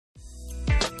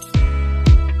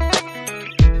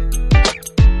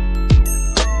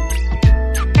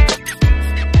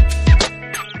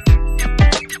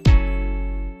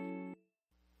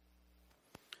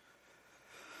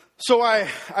So I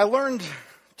learned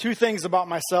two things about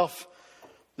myself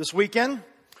this weekend.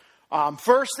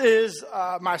 First is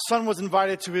my son was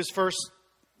invited to his first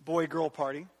boy-girl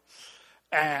party,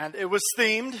 and it was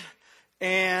themed,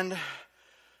 and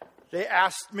they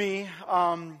asked me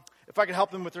if I could help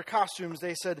them with their costumes.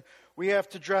 They said, we have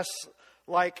to dress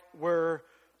like we're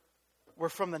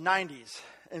from the 90s.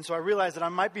 And so I realized that I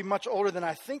might be much older than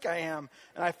I think I am,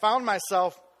 and I found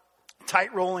myself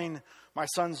tight-rolling my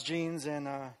son's jeans and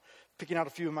picking out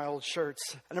a few of my old shirts.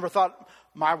 I never thought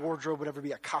my wardrobe would ever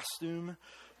be a costume.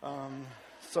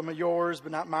 Some of yours,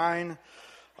 but not mine.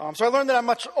 So I learned that I'm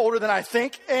much older than I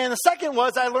think. And the second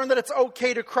was I learned that it's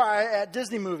okay to cry at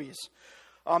Disney movies.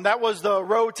 That was The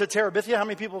Road to Terabithia. How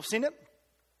many people have seen it?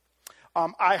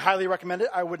 I highly recommend it.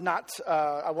 I will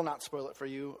not spoil it for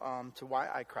you to why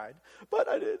I cried, but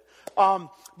I did.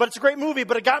 But it's a great movie,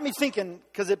 but it got me thinking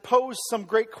because it posed some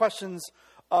great questions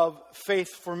of faith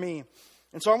for me.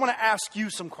 And so I want to ask you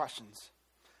some questions.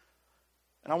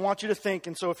 And I want you to think.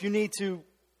 And so if you need to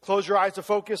close your eyes to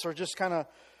focus or just kind of,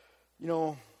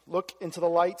 look into the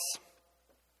lights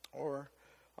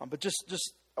but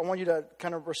just I want you to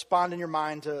kind of respond in your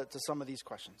mind to some of these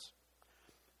questions.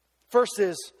 First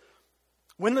is,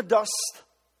 when the dust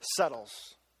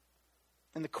settles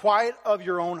in the quiet of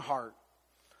your own heart,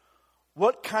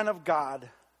 what kind of God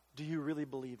do you really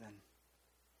believe in?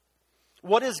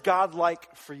 What is God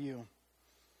like for you?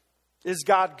 Is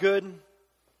God good?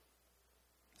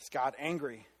 Is God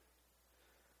angry?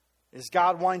 Is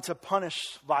God wanting to punish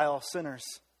vile sinners?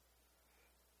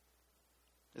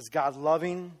 Is God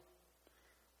loving?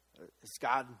 Is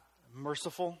God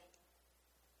merciful?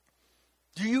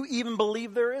 Do you even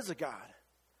believe there is a God?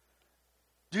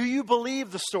 Do you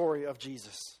believe the story of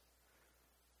Jesus?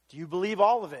 Do you believe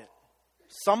all of it?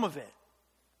 Some of it?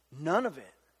 None of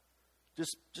it?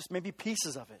 Just maybe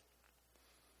pieces of it?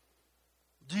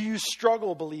 Do you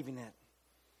struggle believing it?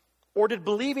 Or did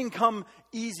believing come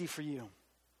easy for you?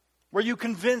 Were you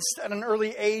convinced at an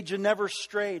early age and never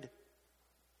strayed?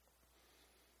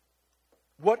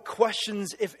 What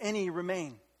questions, if any,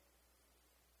 remain?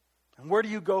 And where do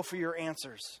you go for your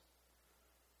answers?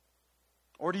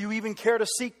 Or do you even care to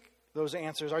seek those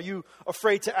answers? Are you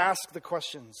afraid to ask the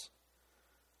questions?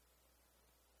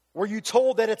 Were you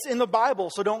told that it's in the Bible,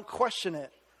 so don't question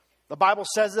it? The Bible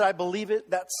says it, I believe it,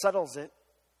 that settles it.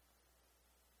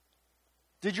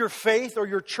 Did your faith or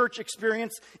your church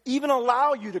experience even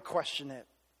allow you to question it?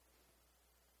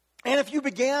 And if you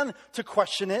began to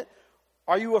question it,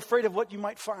 are you afraid of what you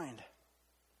might find?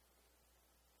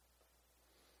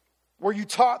 Were you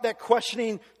taught that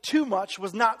questioning too much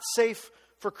was not safe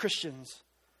for Christians?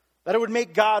 That it would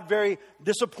make God very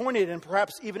disappointed and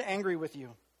perhaps even angry with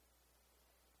you?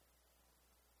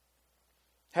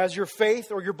 Has your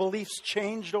faith or your beliefs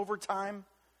changed over time?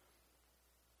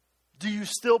 Do you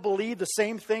still believe the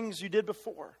same things you did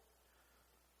before?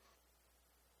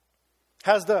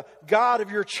 Has the God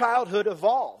of your childhood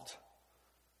evolved?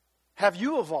 Have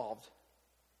you evolved?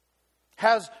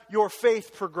 Has your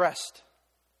faith progressed?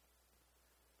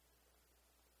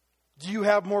 Do you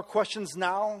have more questions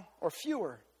now or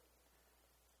fewer?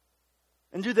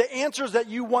 And do the answers that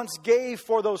you once gave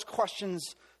for those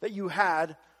questions that you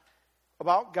had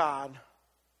about God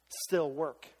still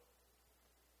work?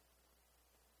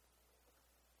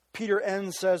 Peter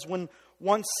Enns says, when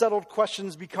once settled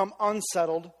questions become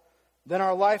unsettled, then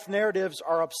our life narratives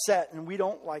are upset, and we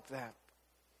don't like that.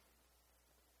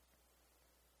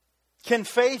 Can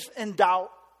faith and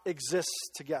doubt exist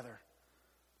together?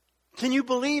 Can you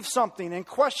believe something and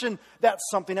question that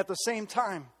something at the same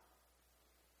time?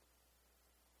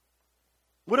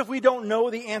 What if we don't know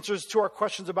the answers to our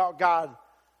questions about God?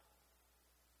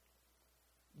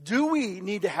 Do we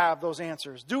need to have those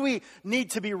answers? Do we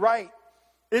need to be right?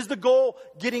 Is the goal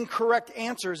getting correct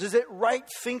answers? Is it right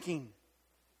thinking?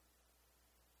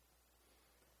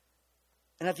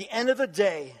 And at the end of the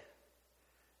day,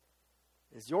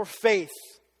 is your faith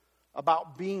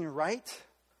about being right,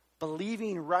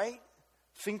 believing right,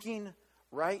 thinking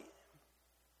right?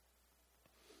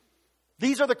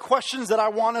 These are the questions that I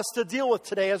want us to deal with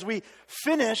today as we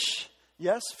finish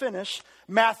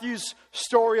Matthew's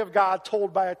story of God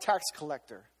told by a tax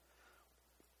collector.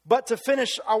 But to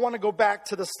finish, I want to go back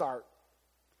to the start.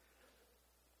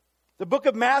 The book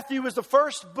of Matthew is the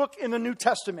first book in the New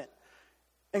Testament.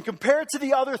 And compared to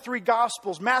the other three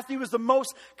Gospels, Matthew is the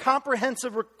most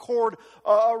comprehensive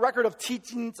record of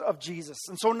teachings of Jesus.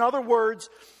 And so in other words,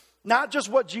 not just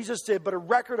what Jesus did, but a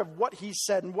record of what he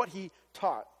said and what he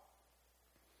taught.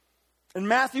 And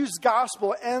Matthew's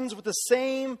Gospel ends with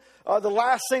the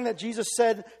last thing that Jesus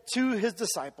said to his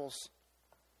disciples.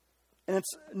 And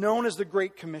it's known as the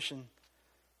Great Commission.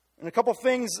 And a couple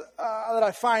things that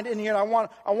I find in here, I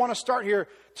want to start here.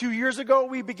 2 years ago,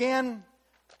 we began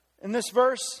in this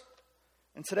verse,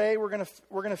 and today we're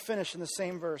gonna finish in the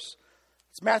same verse.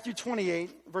 It's Matthew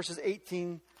 28, verses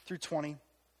 18 through 20. It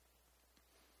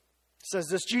says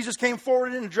this: Jesus came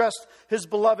forward and addressed his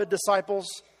beloved disciples.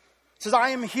 It says, "I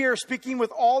am here speaking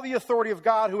with all the authority of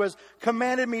God, who has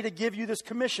commanded me to give you this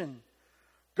commission.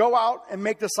 Go out and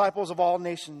make disciples of all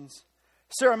nations,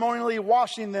 ceremonially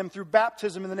washing them through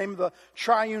baptism in the name of the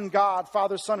triune God,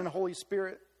 Father, Son, and Holy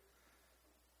Spirit.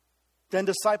 Then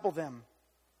disciple them,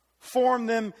 form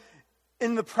them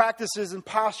in the practices and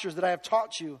postures that I have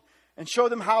taught you, and show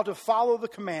them how to follow the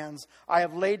commands I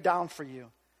have laid down for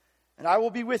you. And I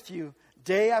will be with you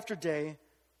day after day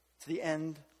to the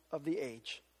end of the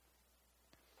age."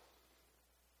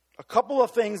 A couple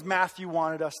of things Matthew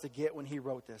wanted us to get when he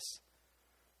wrote this.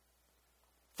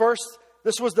 First,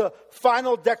 this was the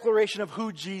final declaration of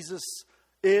who Jesus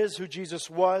is, who Jesus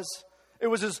was. It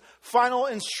was his final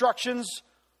instructions,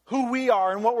 who we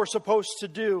are and what we're supposed to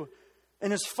do.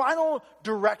 And his final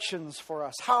directions for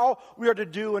us, how we are to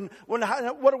do and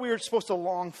what we are supposed to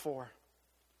long for.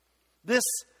 This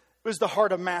was the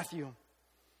heart of Matthew.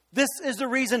 This is the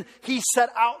reason he set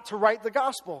out to write the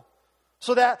gospel.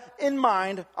 So that in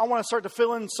mind, I want to start to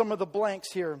fill in some of the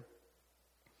blanks here.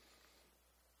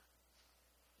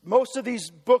 Most of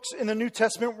these books in the New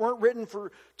Testament weren't written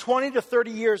for 20 to 30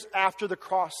 years after the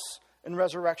cross and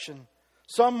resurrection.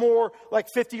 Some more like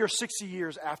 50 or 60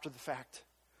 years after the fact.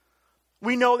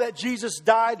 We know that Jesus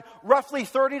died roughly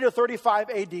 30 to 35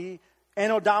 AD,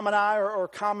 Anno Domini or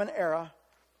Common Era.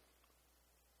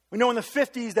 We know in the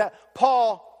 50s that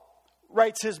Paul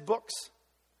writes his books.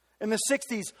 In the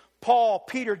 60s, Paul,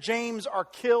 Peter, James are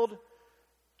killed.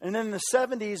 And then in the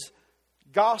 70s,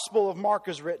 Gospel of Mark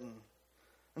is written.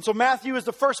 And so Matthew is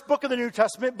the first book of the New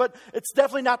Testament, but it's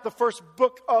definitely not the first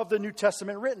book of the New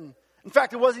Testament written. In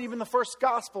fact, it wasn't even the first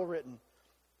gospel written.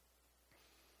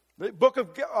 The book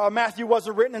of Matthew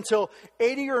wasn't written until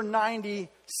 80 or 90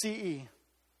 CE,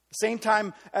 the same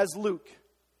time as Luke.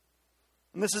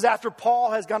 And this is after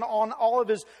Paul has gone on all of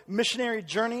his missionary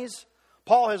journeys.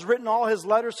 Paul has written all his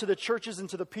letters to the churches and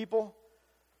to the people.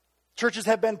 Churches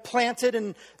have been planted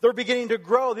and they're beginning to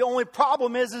grow. The only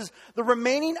problem is the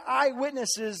remaining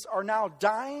eyewitnesses are now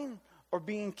dying or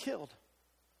being killed.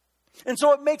 And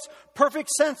so it makes perfect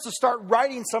sense to start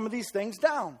writing some of these things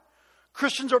down.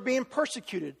 Christians are being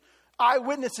persecuted.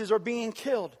 Eyewitnesses are being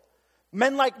killed.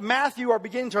 Men like Matthew are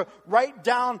beginning to write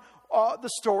down the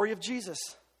story of Jesus.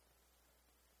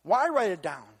 Why write it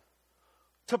down?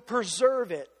 To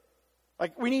preserve it.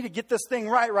 Like, we need to get this thing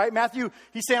right? Matthew,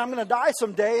 he's saying, I'm going to die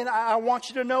someday, and I want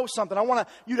you to know something. I want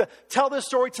you to tell this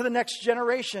story to the next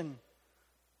generation.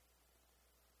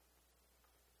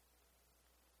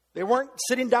 They weren't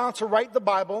sitting down to write the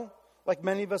Bible, like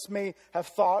many of us may have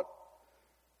thought.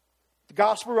 The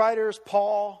gospel writers,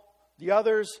 Paul, the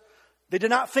others, they did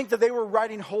not think that they were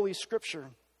writing Holy Scripture.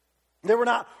 They were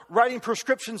not writing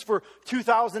prescriptions for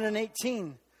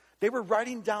 2018. They were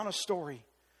writing down a story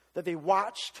that they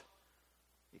watched,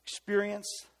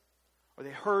 experienced, or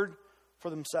they heard for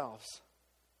themselves.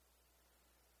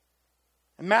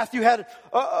 And Matthew had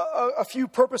a few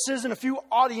purposes and a few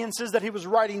audiences that he was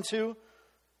writing to.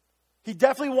 He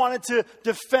definitely wanted to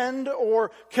defend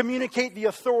or communicate the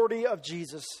authority of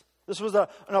Jesus. This was an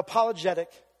apologetic.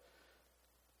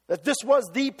 That this was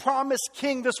the promised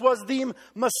king. This was the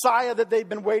Messiah that they'd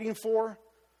been waiting for.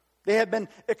 They had been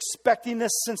expecting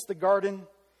this since the garden.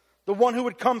 The one who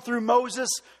would come through Moses,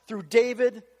 through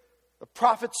David. The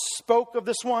prophets spoke of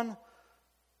this one.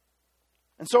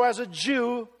 And so as a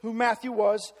Jew, who Matthew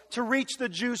was, to reach the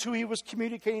Jews who he was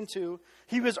communicating to,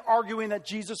 he was arguing that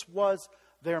Jesus was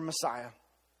their Messiah.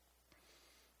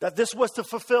 That this was to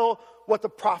fulfill what the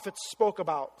prophets spoke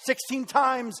about. 16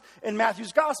 times in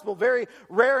Matthew's gospel. Very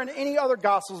rare in any other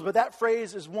gospels, but that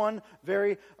phrase is one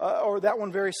very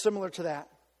similar to that.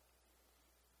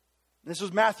 This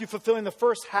was Matthew fulfilling the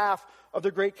first half of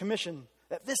the Great Commission.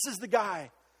 That this is the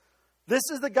guy. This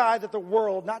is the guy that the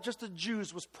world, not just the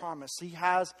Jews, was promised. He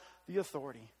has the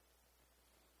authority.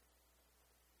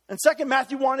 And second,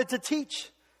 Matthew wanted to teach.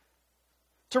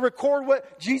 To record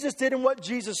what Jesus did and what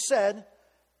Jesus said.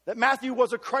 That Matthew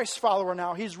was a Christ follower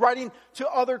now. He's writing to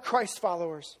other Christ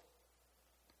followers.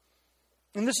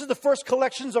 And this is the first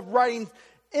collections of writings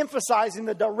emphasizing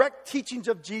the direct teachings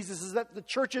of Jesus is that the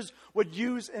churches would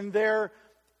use in their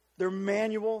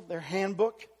manual, their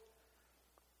handbook.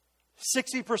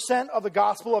 60% of the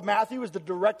Gospel of Matthew is the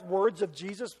direct words of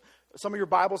Jesus. Some of your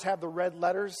Bibles have the red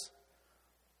letters.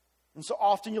 And so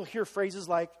often you'll hear phrases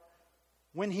like,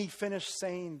 when he finished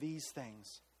saying these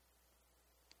things.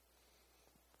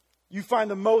 you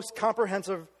find the most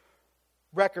comprehensive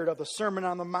record of the Sermon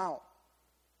on the Mount.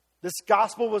 This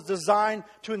gospel was designed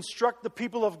to instruct the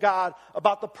people of God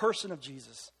about the person of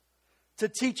Jesus, to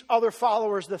teach other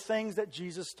followers the things that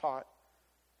Jesus taught.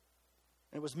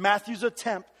 And it was Matthew's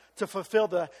attempt to fulfill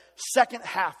the second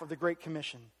half of the Great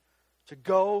Commission, to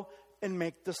go and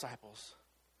make disciples.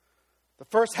 The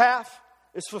first half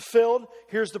is fulfilled.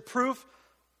 Here's the proof.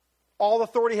 All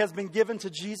authority has been given to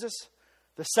Jesus.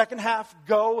 The second half,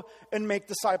 go and make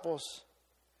disciples.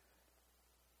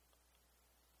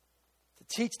 To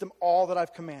teach them all that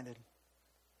I've commanded.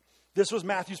 This was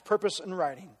Matthew's purpose in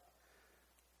writing.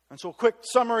 And so a quick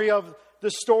summary of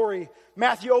this story.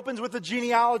 Matthew opens with the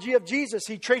genealogy of Jesus.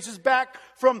 He traces back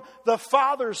from the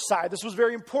father's side. This was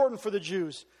very important for the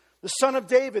Jews. The son of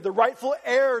David, the rightful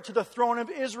heir to the throne of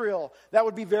Israel. That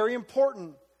would be very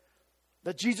important.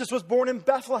 That Jesus was born in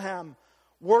Bethlehem.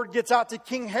 Word gets out to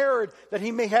King Herod that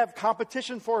he may have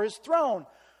competition for his throne.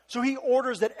 So he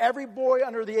orders that every boy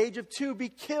under the age of 2 be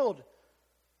killed.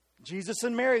 Jesus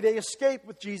and Mary, they escape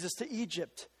with Jesus to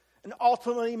Egypt and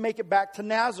ultimately make it back to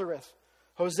Nazareth.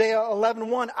 Hosea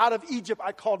 11:1, out of Egypt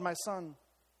I called my son.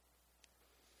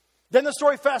 Then the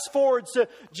story fast forwards to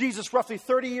Jesus, roughly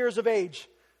 30 years of age.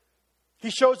 He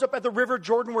shows up at the River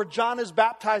Jordan where John is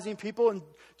baptizing people, and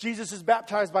Jesus is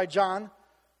baptized by John.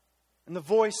 And the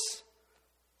voice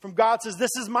from God says,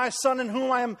 "This is my son in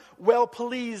whom I am well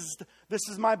pleased. This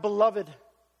is my beloved."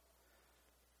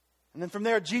 And then from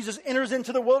there, Jesus enters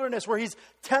into the wilderness where he's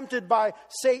tempted by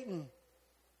Satan.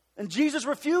 And Jesus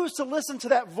refused to listen to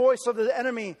that voice of the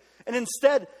enemy and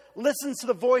instead listens to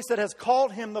the voice that has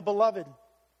called him the beloved.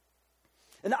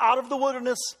 And out of the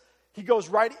wilderness, he goes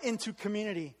right into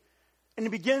community. And he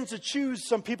begins to choose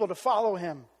some people to follow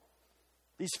him.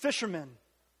 These fishermen,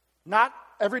 not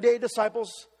everyday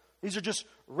disciples. These are just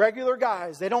regular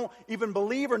guys. They don't even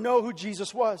believe or know who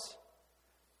Jesus was.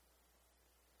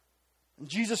 And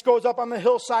Jesus goes up on the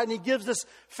hillside and he gives this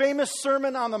famous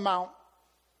Sermon on the Mount.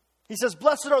 He says,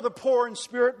 "Blessed are the poor in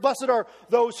spirit. Blessed are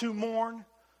those who mourn.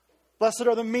 Blessed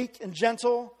are the meek and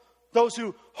gentle. Those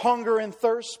who hunger and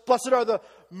thirst. Blessed are the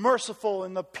merciful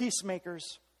and the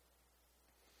peacemakers."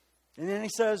 And then he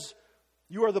says,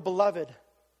 "You are the beloved.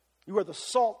 You are the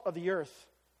salt of the earth.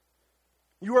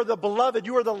 You are the beloved.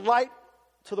 You are the light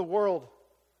to the world."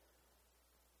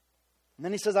 And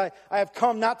then he says, I have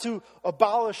come not to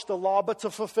abolish the law, but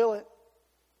to fulfill it.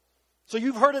 So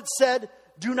you've heard it said,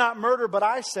 "Do not murder," but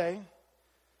I say.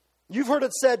 You've heard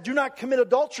it said, "Do not commit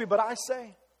adultery," but I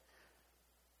say.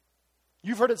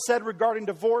 You've heard it said regarding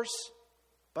divorce,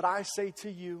 but I say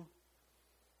to you.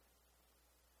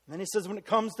 And then he says, when it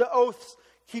comes to oaths,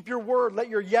 keep your word. Let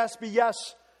your yes be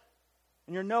yes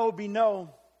and your no be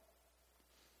no.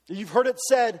 You've heard it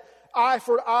said, eye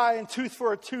for an eye and tooth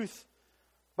for a tooth.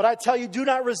 But I tell you, do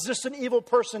not resist an evil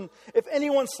person. If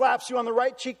anyone slaps you on the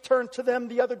right cheek, turn to them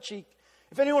the other cheek.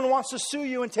 If anyone wants to sue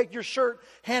you and take your shirt,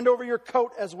 hand over your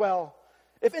coat as well.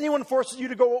 If anyone forces you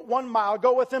to go 1 mile,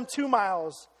 go with them 2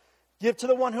 miles. Give to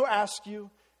the one who asks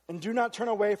you, and do not turn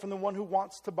away from the one who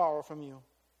wants to borrow from you.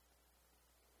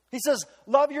 He says,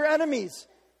 love your enemies.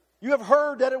 You have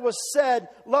heard that it was said,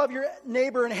 love your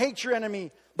neighbor and hate your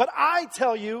enemy. But I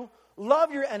tell you,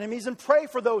 love your enemies and pray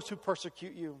for those who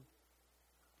persecute you.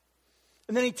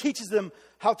 And then he teaches them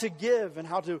how to give and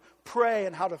how to pray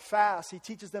and how to fast. He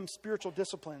teaches them spiritual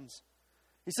disciplines.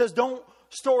 He says, don't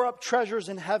store up treasures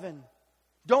in heaven.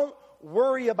 Don't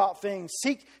worry about things.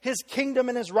 Seek his kingdom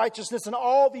and his righteousness, and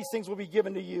all these things will be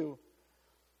given to you.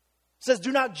 He says,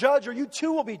 do not judge, or you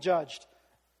too will be judged.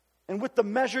 And with the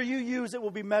measure you use, it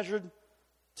will be measured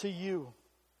to you.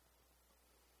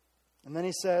 And then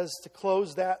he says, to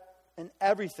close that, in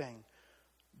everything,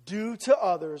 do to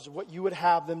others what you would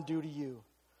have them do to you.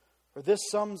 For this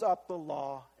sums up the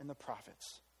law and the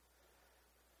prophets.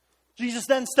 Jesus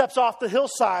then steps off the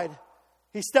hillside.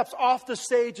 He steps off the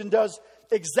stage and does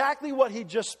exactly what he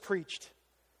just preached.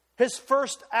 His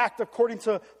first act, according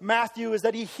to Matthew, is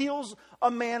that he heals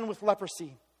a man with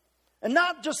leprosy. And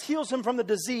not just heals him from the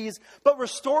disease, but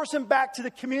restores him back to the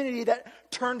community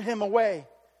that turned him away.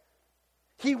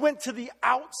 He went to the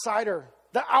outsider,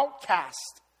 the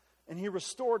outcast, and he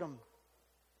restored him.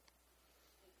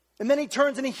 And then he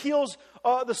turns and he heals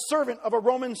the servant of a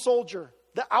Roman soldier,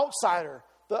 the outsider,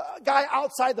 the guy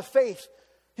outside the faith.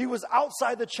 He was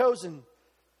outside the chosen.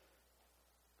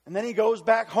 And then he goes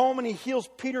back home and he heals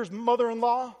Peter's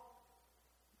mother-in-law,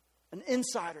 an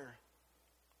insider.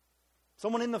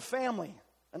 Someone in the family,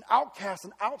 an outcast,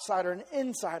 an outsider, an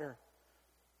insider.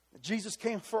 Jesus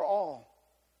came for all.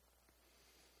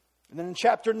 And then in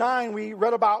chapter 9, we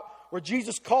read about where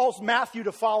Jesus calls Matthew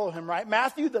to follow him, right?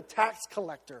 Matthew, the tax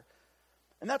collector.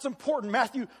 And that's important.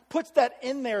 Matthew puts that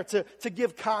in there to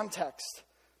give context.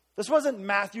 This wasn't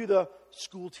Matthew the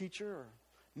school teacher, or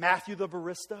Matthew the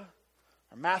barista,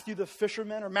 or Matthew the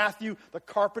fisherman, or Matthew the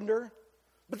carpenter.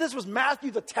 But this was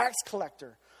Matthew the tax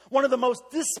collector, one of the most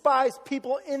despised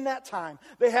people in that time.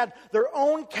 They had their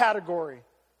own category.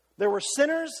 There were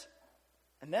sinners,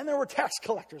 and then there were tax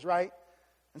collectors, right?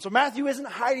 And so Matthew isn't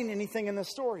hiding anything in this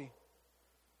story.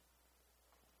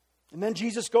 And then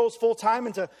Jesus goes full time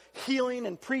into healing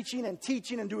and preaching and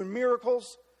teaching and doing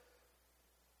miracles.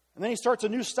 And then he starts a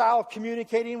new style of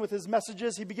communicating with his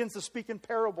messages. He begins to speak in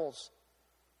parables.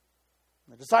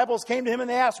 The disciples came to him and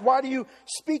they asked, "Why do you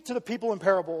speak to the people in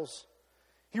parables?"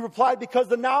 He replied, "Because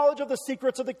the knowledge of the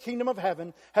secrets of the kingdom of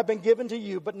heaven have been given to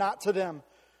you, but not to them.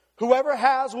 Whoever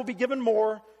has will be given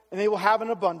more, and they will have an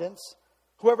abundance.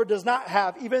 Whoever does not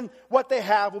have, even what they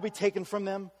have will be taken from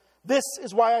them. This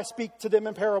is why I speak to them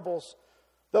in parables.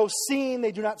 Though seeing,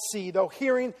 they do not see. Though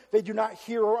hearing, they do not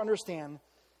hear or understand.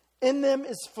 In them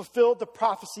is fulfilled the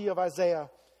prophecy of Isaiah.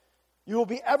 You will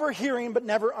be ever hearing, but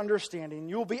never understanding.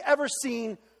 You will be ever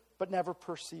seeing, but never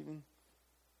perceiving.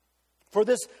 For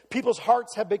this people's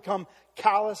hearts have become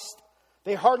calloused.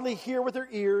 They hardly hear with their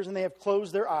ears, and they have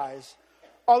closed their eyes.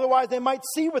 Otherwise, they might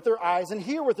see with their eyes and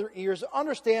hear with their ears,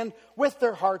 understand with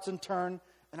their hearts and turn,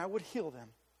 and I would heal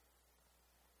them."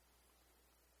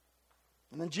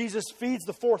 And then Jesus feeds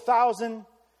the 4,000.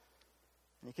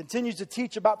 And he continues to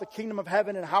teach about the kingdom of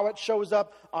heaven and how it shows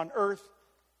up on earth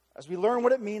as we learn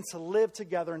what it means to live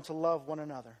together and to love one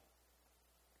another.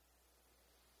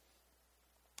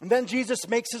 And then Jesus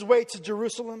makes his way to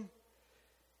Jerusalem.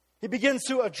 He begins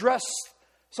to address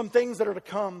some things that are to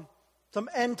come, some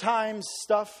end times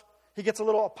stuff. He gets a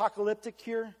little apocalyptic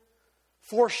here,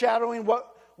 foreshadowing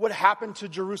what would happen to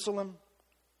Jerusalem.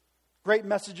 Great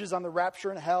messages on the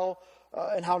rapture and hell,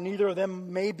 and how neither of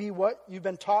them may be what you've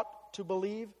been taught to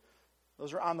believe.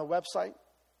 Those are on the website.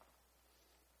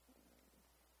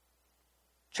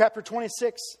 Chapter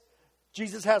 26,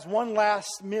 Jesus has one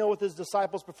last meal with his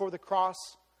disciples before the cross.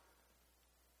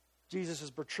 Jesus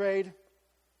is betrayed.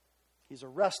 He's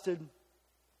arrested,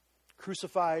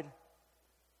 crucified,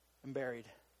 and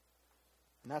buried.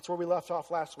 And that's where we left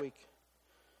off last week.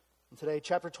 And today,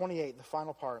 chapter 28, the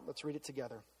final part. Let's read it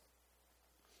together.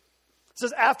 It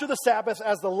says, "After the Sabbath,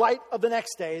 as the light of the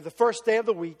next day, the first day of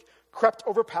the week, crept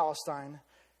over Palestine,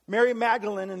 Mary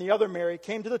Magdalene and the other Mary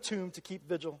came to the tomb to keep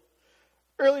vigil.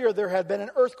 Earlier there had been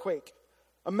an earthquake.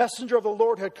 A messenger of the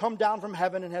Lord had come down from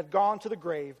heaven and had gone to the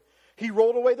grave. He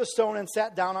rolled away the stone and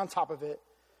sat down on top of it.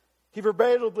 He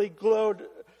veritably glowed.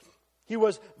 He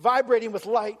was vibrating with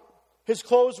light. His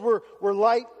clothes were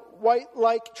light, white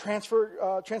like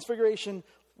transfiguration,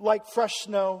 like fresh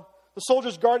snow. The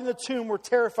soldiers guarding the tomb were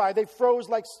terrified. They froze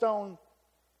like stone.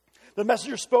 The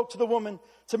messenger spoke to the woman,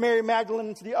 to Mary Magdalene,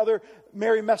 and to the other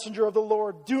Mary, messenger of the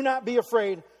Lord. 'Do not be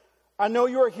afraid. I know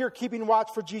you are here keeping watch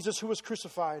for Jesus who was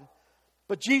crucified.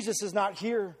 But Jesus is not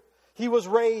here. He was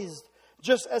raised,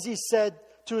 just as he said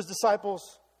to his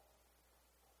disciples.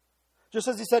 Just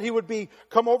as he said he would be.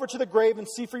 Come over to the grave and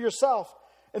see for yourself.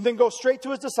 And then go straight to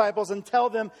his disciples and tell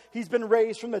them he's been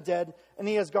raised from the dead and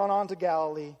he has gone on to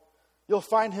Galilee. You'll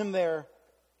find him there.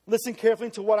 Listen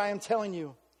carefully to what I am telling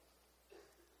you.'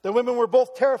 The women were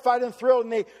both terrified and thrilled,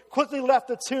 and they quickly left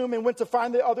the tomb and went to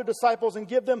find the other disciples and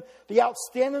give them the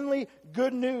outstandingly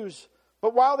good news.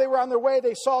 But while they were on their way,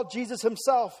 they saw Jesus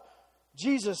himself.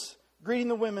 Jesus, greeting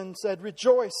the women, said,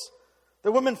 'Rejoice.'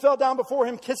 The women fell down before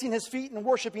him, kissing his feet and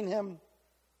worshiping him.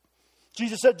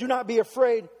 Jesus said, 'Do not be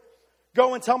afraid.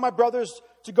 Go and tell my brothers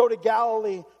to go to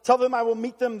Galilee. Tell them I will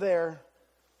meet them there.'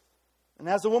 And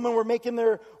as the women were making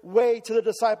their way to the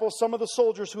disciples, some of the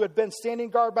soldiers who had been standing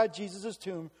guard by Jesus'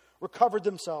 tomb recovered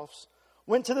themselves,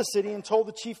 went to the city and told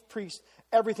the chief priest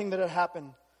everything that had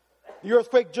happened. The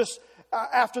earthquake just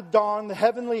after dawn, the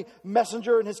heavenly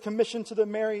messenger and his commission to the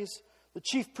Marys, the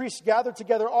chief priests gathered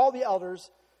together all the elders,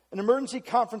 an emergency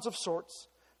conference of sorts.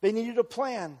 They needed a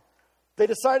plan. They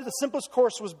decided the simplest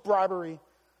course was bribery.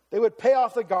 They would pay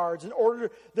off the guards and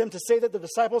order them to say that the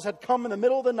disciples had come in the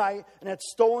middle of the night and had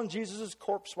stolen Jesus'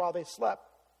 corpse while they slept.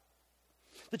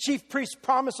 The chief priests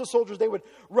promised the soldiers they would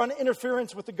run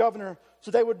interference with the governor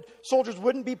so soldiers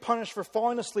wouldn't be punished for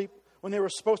falling asleep when they were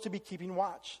supposed to be keeping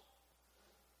watch.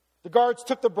 The guards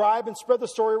took the bribe and spread the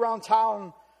story around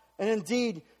town. And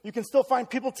indeed, you can still find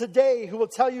people today who will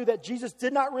tell you that Jesus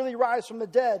did not really rise from the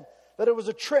dead, that it was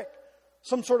a trick,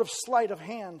 some sort of sleight of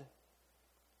hand.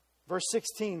 Verse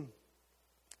 16,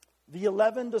 the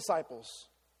 11 disciples,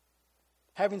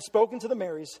 having spoken to the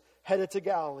Marys, headed to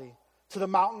Galilee, to the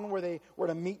mountain where they were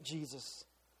to meet Jesus.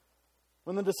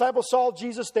 When the disciples saw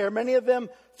Jesus there, many of them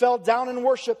fell down and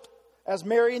worshiped as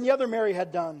Mary and the other Mary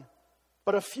had done.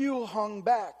 But a few hung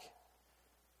back.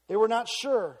 They were not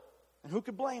sure, and who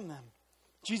could blame them?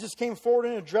 Jesus came forward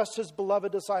and addressed his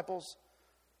beloved disciples.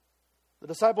 The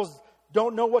disciples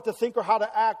don't know what to think or how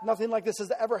to act. Nothing like this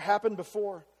has ever happened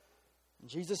before. And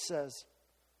Jesus says,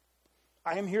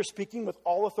 I am here speaking with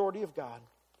all authority of God,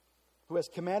 who has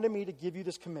commanded me to give you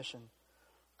this commission.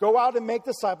 Go out and make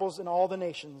disciples in all the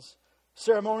nations.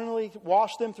 Ceremonially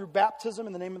wash them through baptism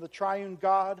in the name of the triune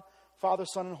God, Father,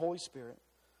 Son, and Holy Spirit.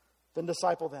 Then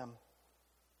disciple them.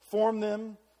 Form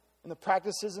them in the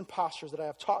practices and postures that I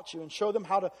have taught you, and show them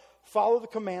how to follow the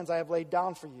commands I have laid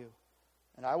down for you.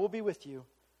 And I will be with you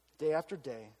day after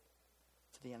day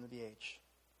to the end of the age.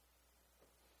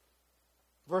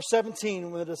 Verse 17,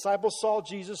 when the disciples saw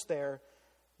Jesus there,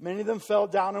 many of them fell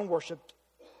down and worshiped,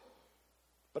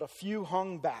 but a few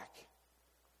hung back.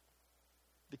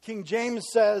 The King James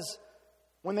says,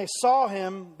 when they saw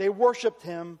him, they worshiped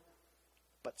him,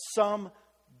 but some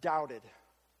doubted.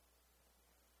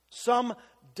 Some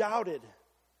doubted.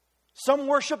 Some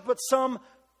worshiped, but some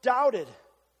doubted.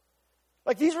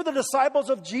 Like, these were the disciples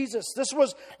of Jesus. This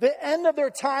was the end of their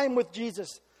time with Jesus.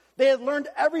 They had learned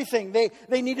everything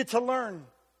they needed to learn.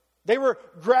 They were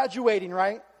graduating,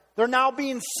 right? They're now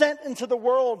being sent into the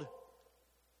world.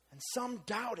 And some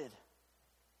doubted.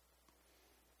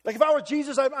 Like, if I were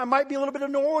Jesus, I might be a little bit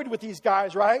annoyed with these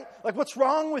guys, right? Like, what's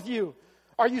wrong with you?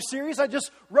 Are you serious? I just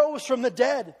rose from the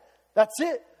dead. That's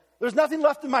it. There's nothing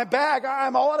left in my bag.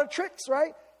 I'm all out of tricks,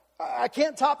 right? I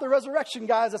can't top the resurrection,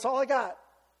 guys. That's all I got.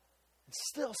 And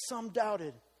still some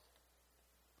doubted.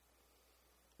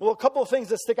 Well, a couple of things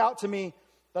that stick out to me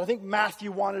that I think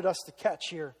Matthew wanted us to catch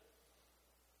here.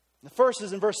 The first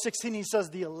is in verse 16, he says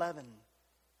the 11.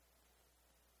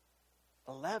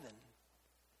 11.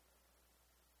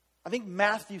 I think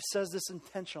Matthew says this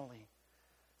intentionally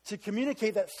to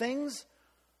communicate that things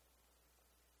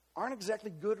aren't exactly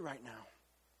good right now.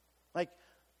 Like,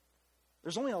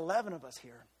 there's only 11 of us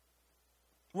here.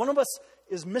 One of us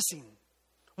is missing.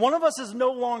 One of us is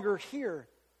no longer here.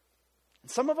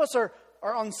 And some of us are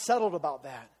unsettled about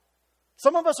that.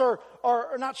 Some of us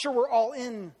are not sure we're all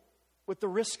in with the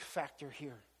risk factor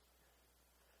here.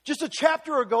 Just a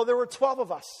chapter ago, there were 12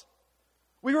 of us.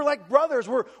 We were like brothers.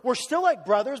 We're still like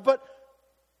brothers, but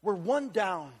we're one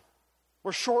down.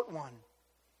 We're short one.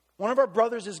 One of our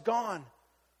brothers is gone.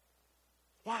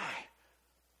 Why?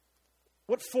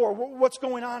 What for? What's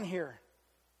going on here?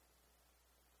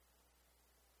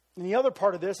 And the other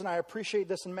part of this, and I appreciate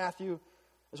this in Matthew,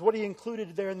 is what he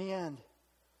included there in the end.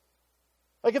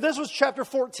 Like, if this was chapter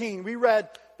 14, we read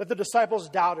that the disciples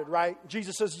doubted, right?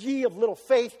 Jesus says, ye of little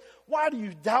faith, why do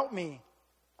you doubt me?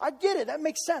 I get it. That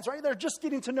makes sense, right? They're just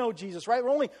getting to know Jesus, right?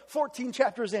 We're only 14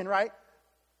 chapters in, right?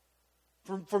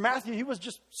 For Matthew, he was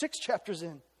just 6 chapters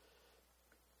in.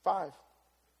 5.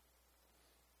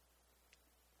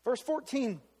 Verse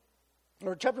 14,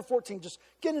 or chapter 14, just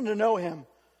getting to know him.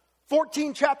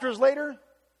 14 chapters later,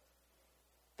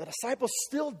 the disciples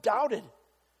still doubted.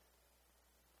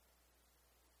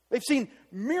 They've seen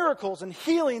miracles and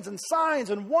healings and signs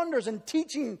and wonders and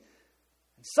teaching.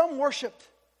 And some worshiped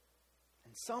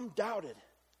and some doubted.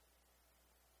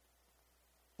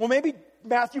 Well, maybe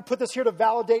Matthew put this here to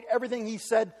validate everything he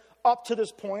said up to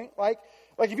this point. Like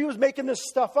if he was making this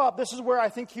stuff up, this is where I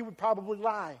think he would probably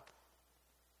lie.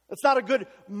 It's not a good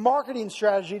marketing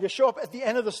strategy to show up at the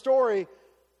end of the story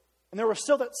and there were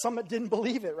still some that didn't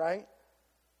believe it, right?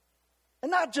 And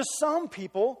not just some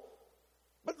people,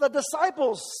 but the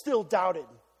disciples still doubted.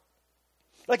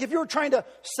 Like, if you were trying to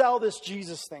sell this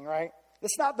Jesus thing, right?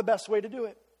 It's not the best way to do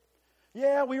it.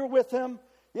 Yeah, we were with him.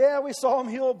 Yeah, we saw him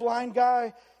heal a blind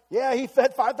guy. Yeah, he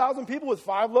fed 5,000 people with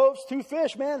 5 loaves, 2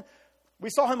 fish, man. We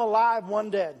saw him alive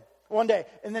one day.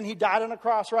 And then he died on a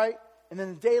cross, right? And then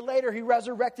a day later, he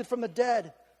resurrected from the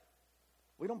dead.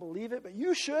 We don't believe it, but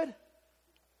you should.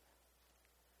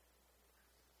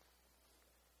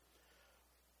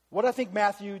 What I think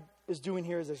Matthew is doing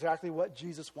here is exactly what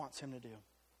Jesus wants him to do.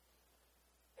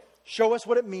 Show us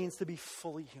what it means to be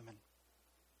fully human,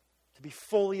 to be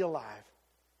fully alive.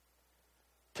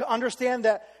 To understand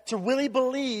that to really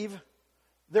believe,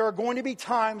 there are going to be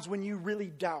times when you really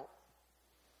doubt.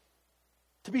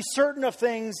 To be certain of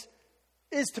things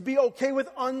is to be okay with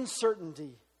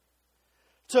uncertainty.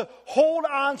 To hold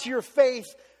on to your faith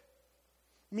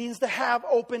means to have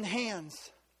open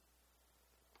hands.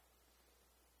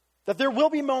 That there will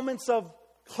be moments of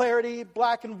clarity,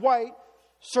 black and white,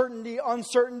 certainty,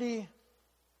 uncertainty.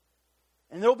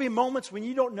 And there will be moments when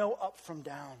you don't know up from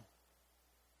down.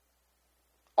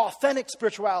 Authentic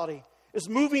spirituality is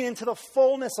moving into the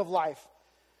fullness of life.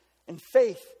 And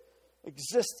faith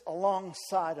exists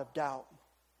alongside of doubt.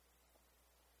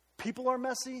 people are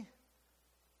messy,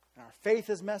 and our faith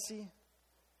is messy.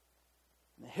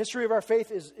 And the history of our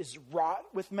faith is wrought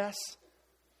with mess.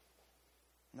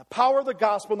 And the power of the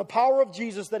gospel and the power of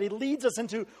Jesus, that he leads us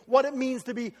into what it means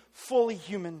to be fully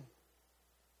human.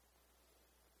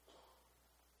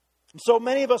 And so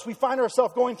many of us, we find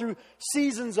ourselves going through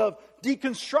seasons of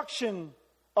deconstruction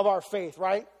of our faith,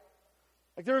 right?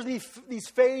 Like there's these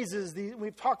phases,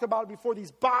 we've talked about it before,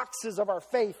 these boxes of our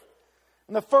faith.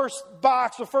 And the first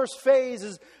box, the first phase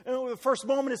is, the first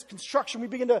moment is construction. We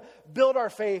begin to build our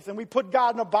faith, and we put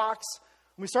God in a box,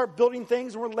 and we start building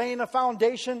things, and we're laying a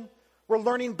foundation. We're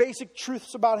learning basic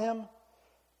truths about him.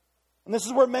 And this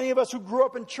is where many of us who grew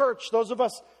up in church, those of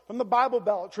us from the Bible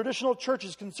Belt, traditional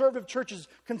churches, conservative churches,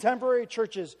 contemporary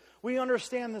churches, we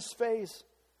understand this phase.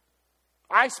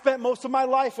 I spent most of my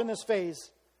life in this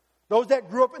phase. Those that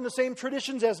grew up in the same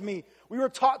traditions as me, we were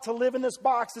taught to live in this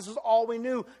box. This is all we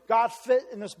knew. God fit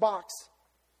in this box.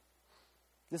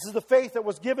 This is the faith that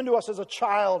was given to us as a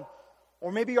child,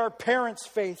 or maybe our parents'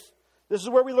 faith. This is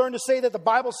where we learn to say that the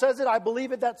Bible says it, I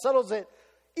believe it, that settles it.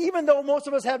 Even though most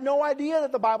of us have no idea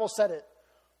that the Bible said it,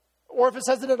 or if it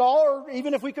says it at all, or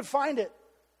even if we could find it.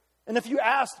 And if you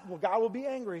ask, well, God will be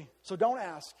angry, so don't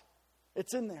ask.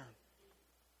 It's in there.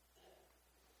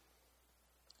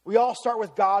 We all start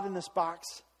with God in this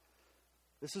box.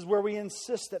 This is where we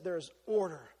insist that there's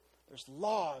order, there's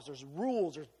laws, there's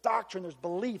rules, there's doctrine, there's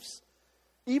beliefs.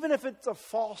 Even if it's a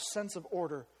false sense of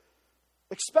order,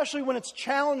 especially when it's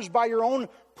challenged by your own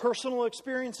personal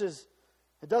experiences.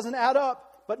 It doesn't add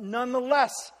up, but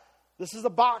nonetheless, this is a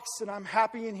box, and I'm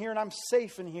happy in here, and I'm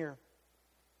safe in here.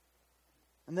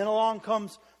 And then along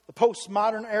comes the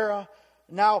postmodern era.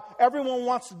 Now, everyone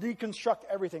wants to deconstruct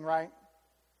everything, right?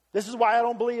 This is why I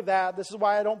don't believe that. This is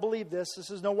why I don't believe this. This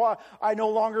is why I no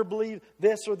longer believe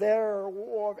this or there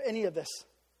or any of this.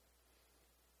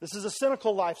 This is a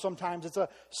cynical life sometimes. It's a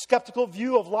skeptical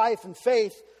view of life and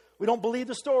faith. We don't believe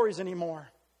the stories anymore.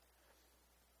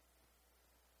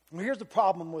 Well, here's the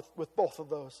problem with both of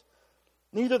those.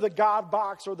 Neither the God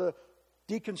box or the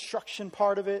deconstruction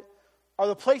part of it are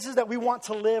the places that we want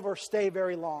to live or stay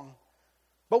very long.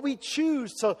 But we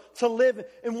choose to live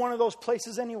in one of those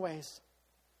places anyways.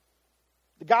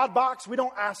 The God box, we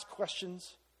don't ask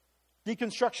questions.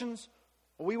 Deconstructions,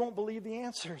 well, we won't believe the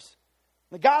answers.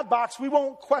 The God box, we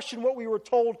won't question what we were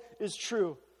told is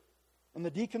true. In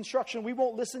the deconstruction, we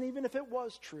won't listen even if it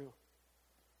was true.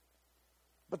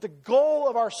 But the goal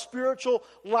of our spiritual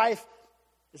life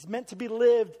is meant to be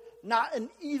lived not in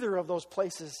either of those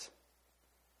places.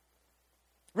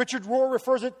 Richard Rohr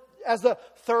refers it as the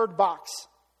third box.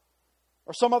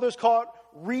 Or some others call it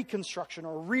reconstruction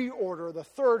or reorder, the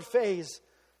third phase.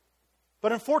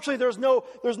 But unfortunately, there's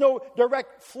no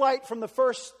direct flight from the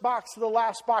first box to the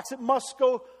last box. It must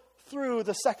go through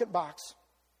the second box.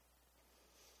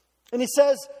 And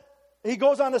he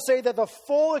goes on to say that the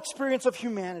full experience of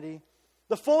humanity,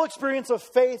 the full experience of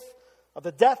faith, of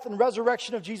the death and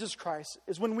resurrection of Jesus Christ,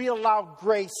 is when we allow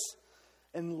grace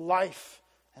and life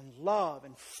and love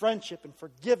and friendship and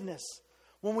forgiveness.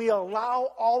 When we allow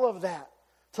all of that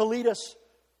to lead us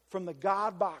from the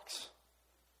God box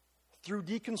through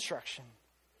deconstruction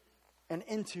and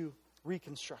into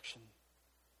reconstruction.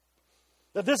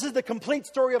 That this is the complete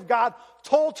story of God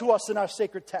told to us in our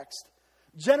sacred text.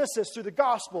 Genesis through the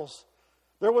Gospels.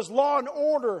 There was law and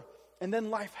order, and then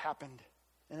life happened,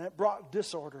 and it brought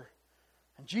disorder.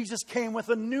 And Jesus came with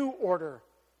a new order.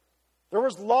 There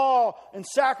was law and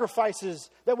sacrifices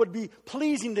that would be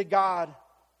pleasing to God,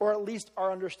 or at least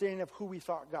our understanding of who we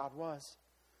thought God was.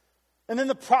 And then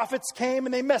the prophets came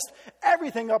and they messed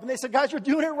everything up. And they said, guys, you're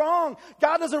doing it wrong.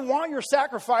 God doesn't want your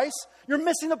sacrifice. You're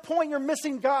missing the point. You're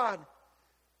missing God.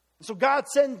 And so God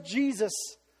sent Jesus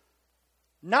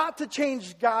not to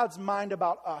change God's mind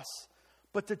about us,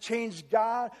 but to change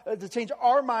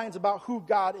our minds about who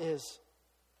God is.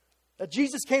 That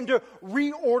Jesus came to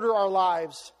reorder our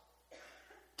lives,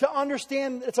 to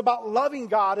understand it's about loving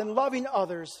God and loving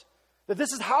others, that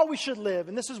this is how we should live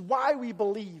and this is why we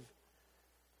believe.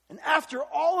 And after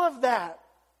all of that,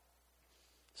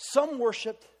 some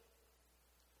worshiped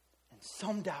and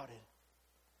some doubted.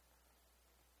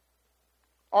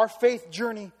 Our faith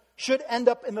journey should end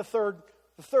up in the third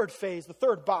phase, the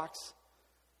third box.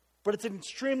 But it's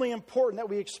extremely important that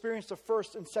we experience the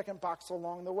first and second box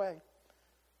along the way.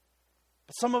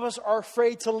 But some of us are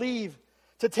afraid to leave,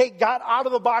 to take God out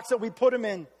of the box that we put him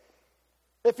in.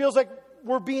 It feels like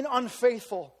we're being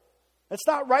unfaithful. It's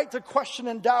not right to question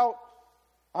and doubt.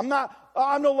 I'm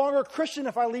no longer a Christian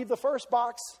if I leave the first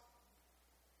box.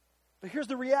 But here's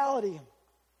the reality.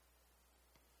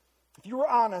 If you were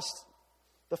honest,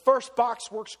 the first box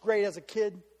works great as a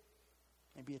kid.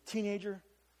 maybe a teenager,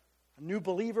 a new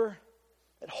believer.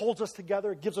 It holds us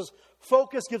together. It gives us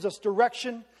focus, gives us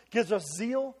direction, gives us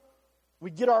zeal. We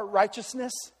get our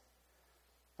righteousness.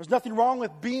 There's nothing wrong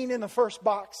with being in the first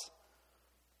box.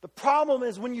 The problem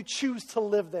is when you choose to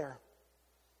live there.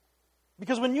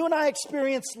 Because when you and I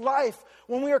experience life,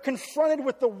 when we are confronted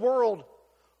with the world,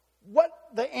 what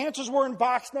the answers were in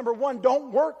box number 1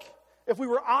 don't work. If we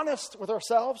were honest with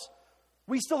ourselves,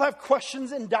 we still have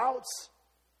questions and doubts.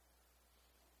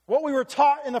 What we were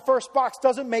taught in the first box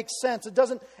doesn't make sense. It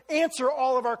doesn't answer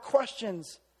all of our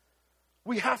questions.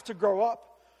 We have to grow up.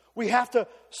 We have to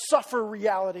suffer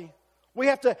reality. We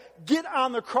have to get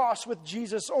on the cross with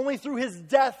Jesus. Only through his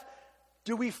death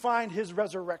do we find his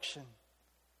resurrection.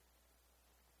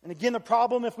 And again, the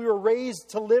problem, if we were raised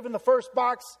to live in the first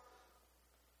box,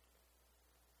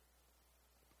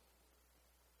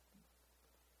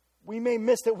 we may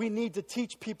miss that we need to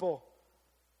teach people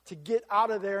to get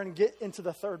out of there and get into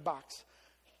the third box.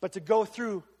 But to go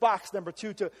through box number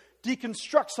 2, to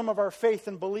deconstruct some of our faith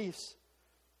and beliefs.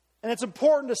 And it's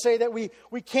important to say that we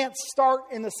can't start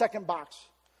in the second box.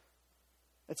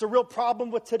 It's a real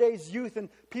problem with today's youth and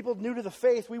people new to the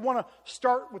faith. We want to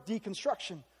start with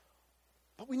deconstruction.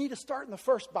 But we need to start in the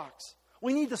first box.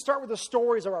 We need to start with the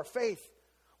stories of our faith.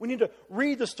 We need to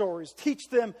read the stories, teach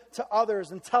them to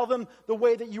others, and tell them the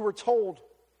way that you were told.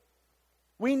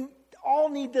 We all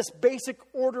need this basic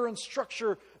order and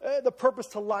structure, the purpose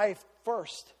to life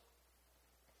first.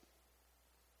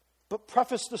 But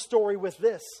preface the story with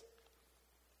this.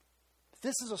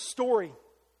 This is a story.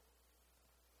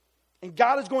 And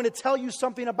God is going to tell you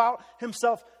something about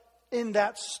himself in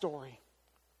that story.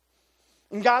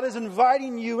 And God is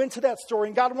inviting you into that story.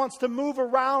 And God wants to move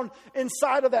around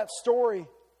inside of that story.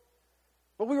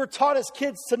 But we were taught as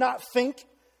kids to not think,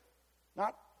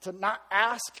 to not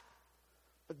ask.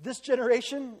 But this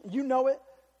generation, you know it,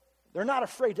 they're not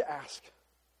afraid to ask.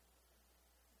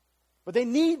 But they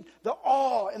need the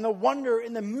awe and the wonder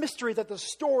and the mystery that the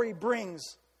story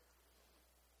brings.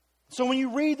 So when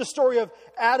you read the story of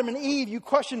Adam and Eve, you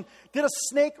question, did a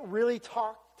snake really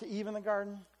talk to Eve in the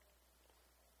garden?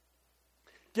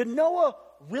 Did Noah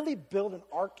really build an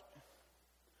ark?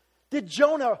 Did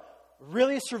Jonah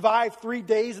really survive 3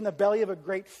 days in the belly of a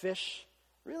great fish?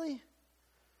 Really?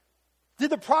 Did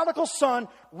the prodigal son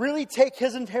really take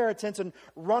his inheritance and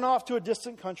run off to a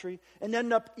distant country and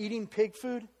end up eating pig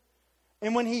food?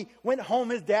 And when he went home,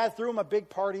 his dad threw him a big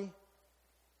party?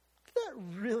 Did that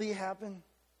really happen?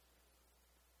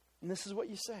 And this is what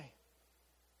you say.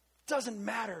 It doesn't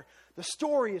matter. The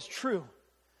story is true.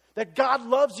 That God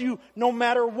loves you no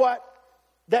matter what.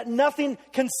 That nothing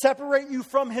can separate you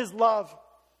from his love.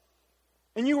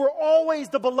 And you were always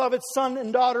the beloved son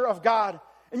and daughter of God.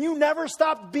 And you never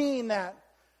stopped being that.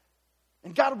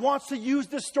 And God wants to use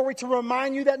this story to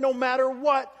remind you that no matter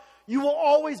what, you will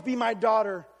always be my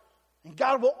daughter. And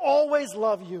God will always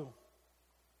love you.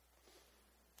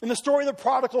 And the story of the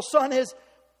prodigal son is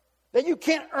that you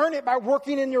can't earn it by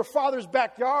working in your father's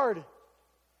backyard.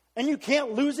 And you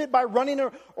can't lose it by running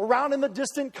around in the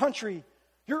distant country.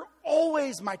 You're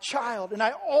always my child, and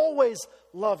I always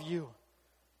love you.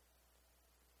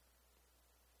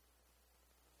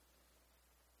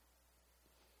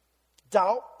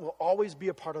 Doubt will always be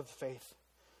a part of the faith.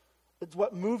 It's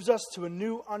what moves us to a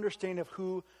new understanding of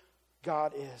who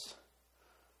God is.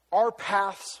 Our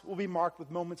paths will be marked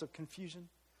with moments of confusion,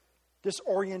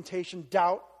 disorientation,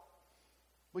 doubt.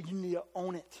 But you need to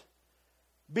own it.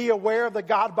 Be aware of the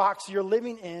God box you're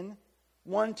living in.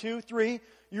 1, 2, 3.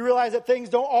 You realize that things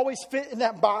don't always fit in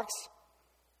that box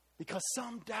because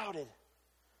some doubted.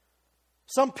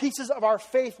 Some pieces of our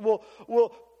faith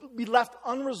will be left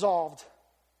unresolved.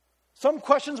 Some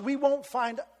questions we won't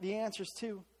find the answers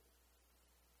to.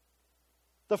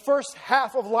 The first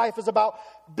half of life is about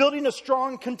building a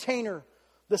strong container.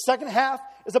 The second half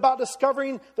is about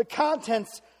discovering the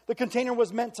contents the container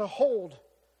was meant to hold.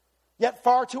 Yet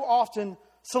far too often,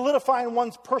 solidifying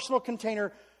one's personal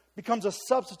container becomes a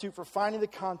substitute for finding the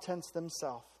contents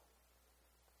themselves.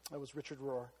 That was Richard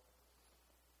Rohr.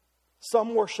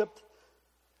 Some worshiped,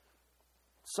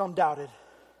 some doubted.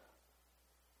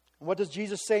 And what does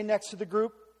Jesus say next to the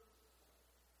group?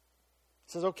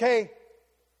 He says, okay,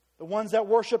 the ones that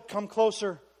worship, come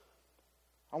closer.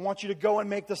 I want you to go and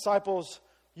make disciples.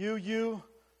 You,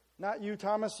 not you,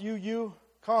 Thomas, you,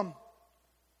 come.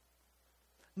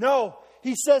 No,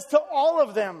 he says to all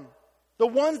of them, the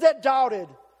ones that doubted,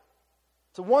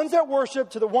 to the ones that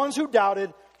worshiped, to the ones who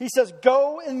doubted, he says,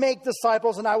 go and make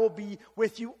disciples and I will be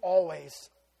with you always.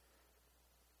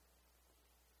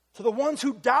 To the ones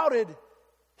who doubted,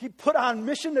 he put on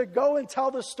mission to go and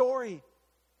tell the story.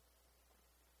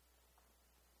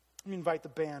 Let me invite the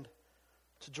band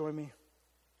to join me.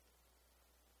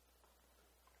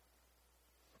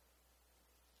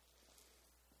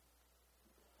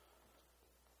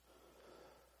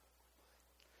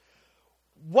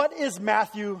 What is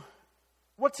Matthew?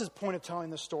 What's his point of telling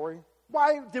this story?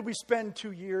 Why did we spend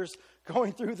 2 years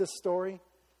going through this story?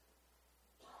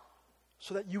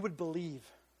 So that you would believe.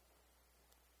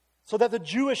 So that the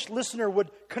Jewish listener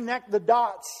would connect the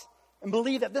dots and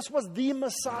believe that this was the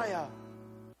Messiah.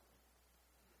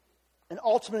 And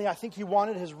ultimately, I think he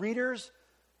wanted his readers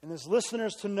and his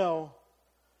listeners to know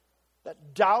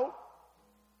that doubt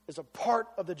is a part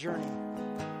of the journey.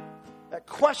 That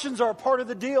questions are a part of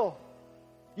the deal.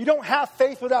 You don't have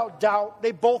faith without doubt.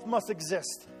 They both must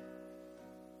exist.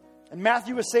 And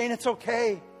Matthew is saying it's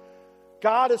okay.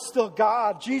 God is still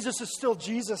God. Jesus is still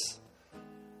Jesus.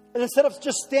 And instead of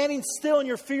just standing still in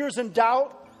your fears and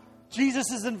doubt,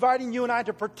 Jesus is inviting you and I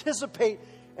to participate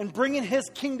in bringing his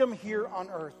kingdom here on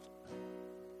earth.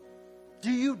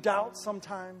 Do you doubt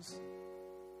sometimes?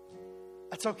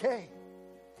 That's okay.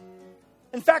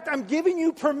 In fact, I'm giving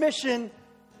you permission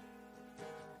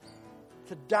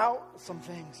to doubt some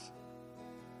things.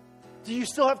 Do you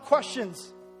still have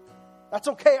questions? That's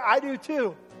okay. I do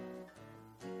too.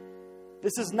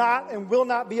 This is not and will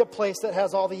not be a place that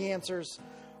has all the answers.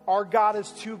 Our God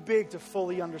is too big to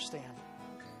fully understand.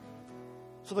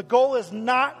 So the goal is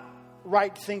not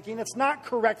right thinking. It's not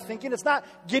correct thinking. It's not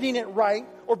getting it right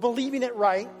or believing it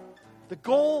right. The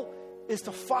goal is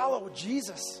to follow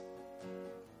Jesus.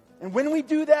 And when we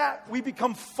do that, we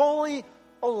become fully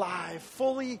alive,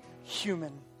 fully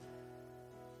human.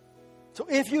 So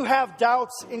if you have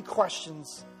doubts and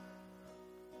questions,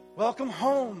 welcome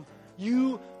home.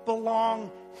 You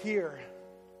belong here.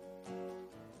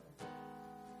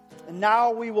 And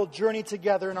now we will journey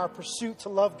together in our pursuit to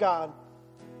love God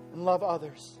and love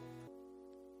others.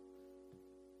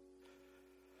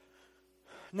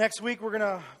 Next week, we're going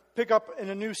to pick up in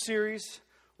a new series.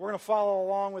 We're going to follow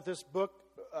along with this book.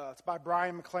 It's by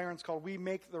Brian McLaren. It's called We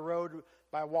Make the Road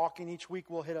by Walking. Each week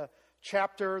we'll hit a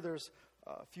chapter. There's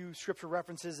a few scripture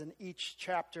references in each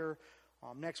chapter.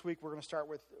 Next week we're going to start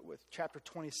with chapter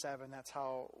 27. That's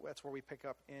where we pick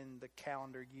up in the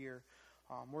calendar year.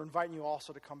 We're inviting you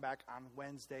also to come back on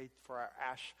Wednesday for our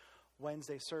Ash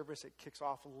Wednesday service. It kicks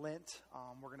off Lent.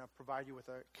 We're going to provide you with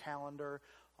a calendar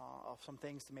of some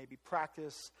things to maybe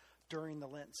practice during the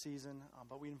Lent season.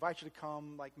 But we invite you to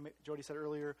come, like Jody said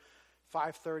earlier,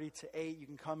 5:30 to 8. You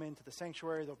can come into the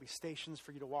sanctuary. There'll be stations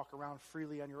for you to walk around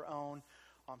freely on your own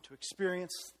to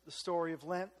experience the story of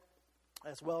Lent,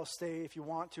 as well as stay if you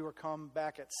want to, or come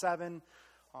back at 7,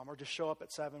 or just show up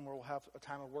at 7 where we'll have a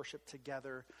time of worship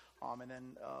together, and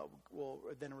then we'll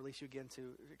then release you again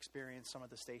to experience some of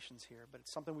the stations here. But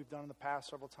it's something we've done in the past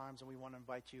several times, and we want to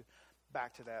invite you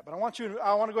back to that. But I want to go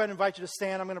ahead and invite you to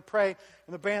stand. I'm going to pray,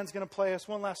 and the band's going to play us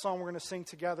one last song we're going to sing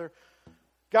together.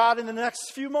 God, in the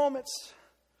next few moments,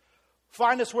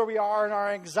 find us where we are in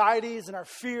our anxieties and our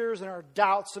fears and our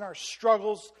doubts and our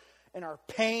struggles and our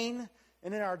pain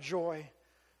and in our joy.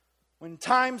 When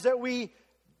times that we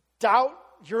doubt,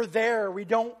 you're there. We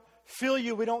don't feel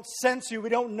you. We don't sense you. We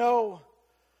don't know.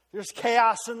 There's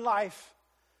chaos in life.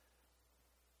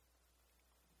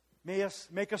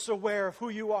 Make us aware of who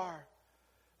you are,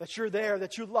 that you're there,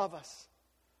 that you love us.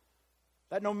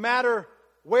 That no matter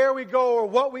where we go or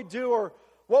what we do or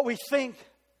what we think,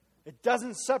 it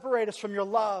doesn't separate us from your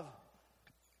love.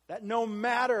 That no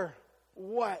matter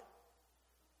what,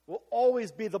 we'll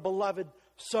always be the beloved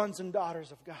sons and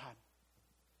daughters of God.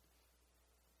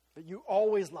 That you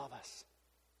always love us.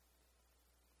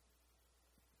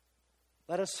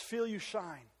 Let us feel you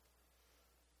shine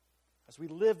as we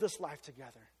live this life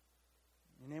together.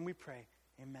 In your name we pray.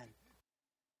 Amen.